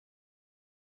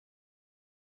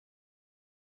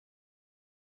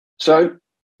So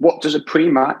what does a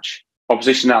pre-match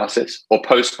opposition analysis or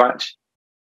post-match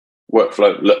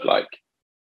workflow look like?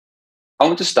 I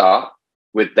want to start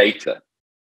with data.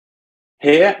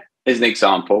 Here is an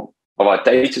example of our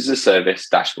data as a service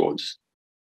dashboards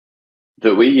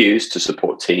that we use to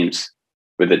support teams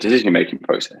with the decision-making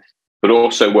process, but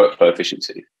also workflow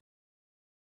efficiency.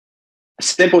 A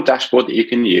simple dashboard that you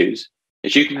can use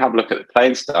is you can have a look at the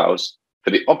playing styles for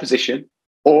the opposition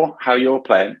or how you're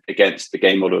playing against the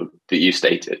game model that you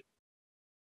stated.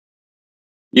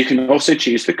 You can also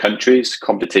choose the countries,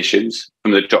 competitions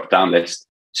from the drop-down list,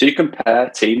 so you compare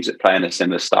teams that play in a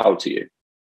similar style to you.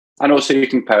 And also you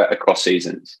can compare it across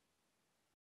seasons.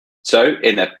 So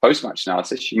in a post-match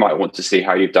analysis, you might want to see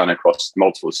how you've done across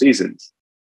multiple seasons.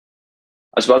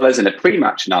 As well as in a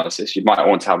pre-match analysis, you might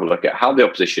want to have a look at how the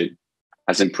opposition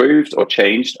has improved or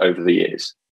changed over the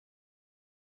years.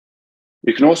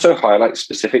 You can also highlight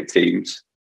specific teams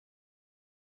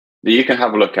that you can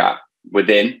have a look at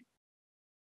within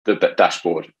the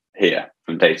dashboard here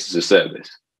from Data as a Service.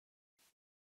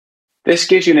 This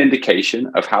gives you an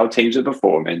indication of how teams are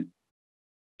performing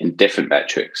in different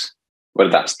metrics, whether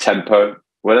that's tempo,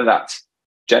 whether that's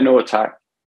general attack,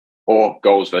 or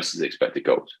goals versus expected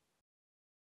goals.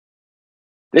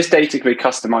 This data can be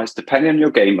customized depending on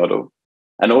your game model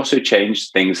and also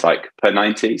change things like per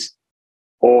 90s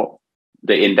or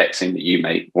the indexing that you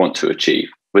may want to achieve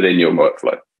within your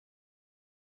workflow.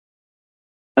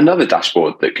 Another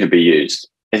dashboard that can be used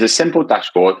is a simple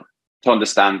dashboard to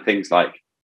understand things like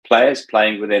players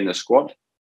playing within the squad,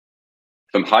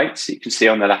 from heights you can see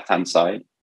on the left-hand side,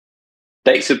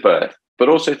 dates of birth, but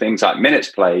also things like minutes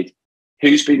played,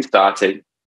 who's been started,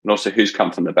 and also who's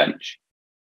come from the bench.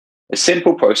 A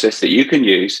simple process that you can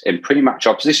use in pre-match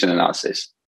opposition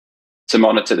analysis to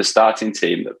monitor the starting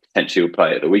team that potentially will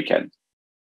play at the weekend.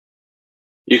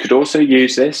 You could also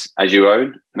use this as your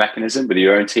own mechanism with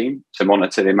your own team to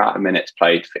monitor the amount of minutes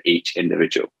played for each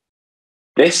individual.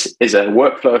 This is a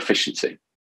workflow efficiency,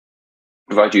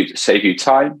 save you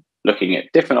time looking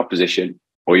at different opposition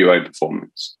or your own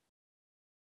performance.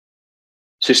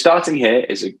 So starting here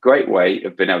is a great way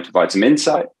of being able to provide some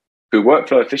insight through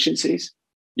workflow efficiencies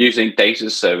using data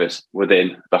as a service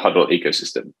within the Hudl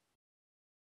ecosystem.